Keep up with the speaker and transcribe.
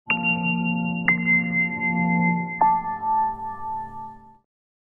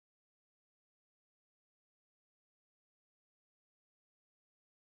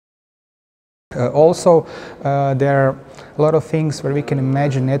Also, there are a lot of things where we can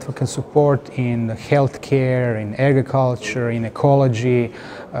imagine network and support in healthcare, in agriculture, in ecology.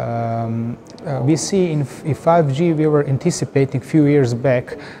 We see in 5G, we were anticipating a few years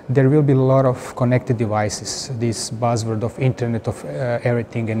back, there will be a lot of connected devices, this buzzword of Internet of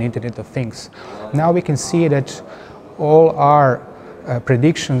Everything and Internet of Things. Now we can see that all our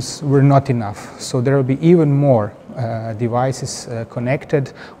predictions were not enough, so there will be even more devices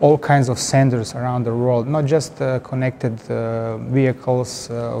connected, all kinds of sensors around the world, not just connected vehicles,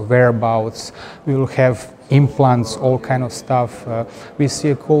 whereabouts. We will have implants, all kind of stuff. We see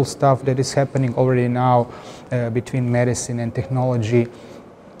a cool stuff that is happening already now between medicine and technology.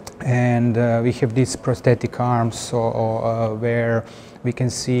 And we have these prosthetic arms where we can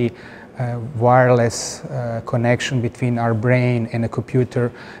see wireless connection between our brain and a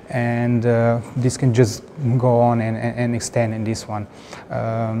computer, and this can just go on and extend in this one.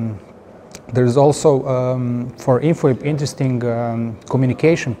 There's also for InfoWeb interesting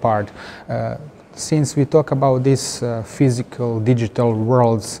communication part. Since we talk about these physical digital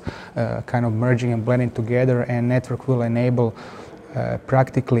worlds kind of merging and blending together, and network will enable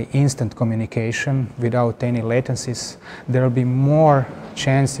practically instant communication without any latencies, there will be more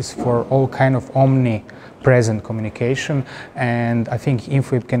chances for all kind of omnipresent communication, and I think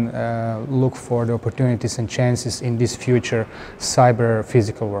InfoWeb can look for the opportunities and chances in this future cyber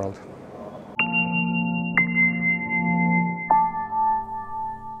physical world.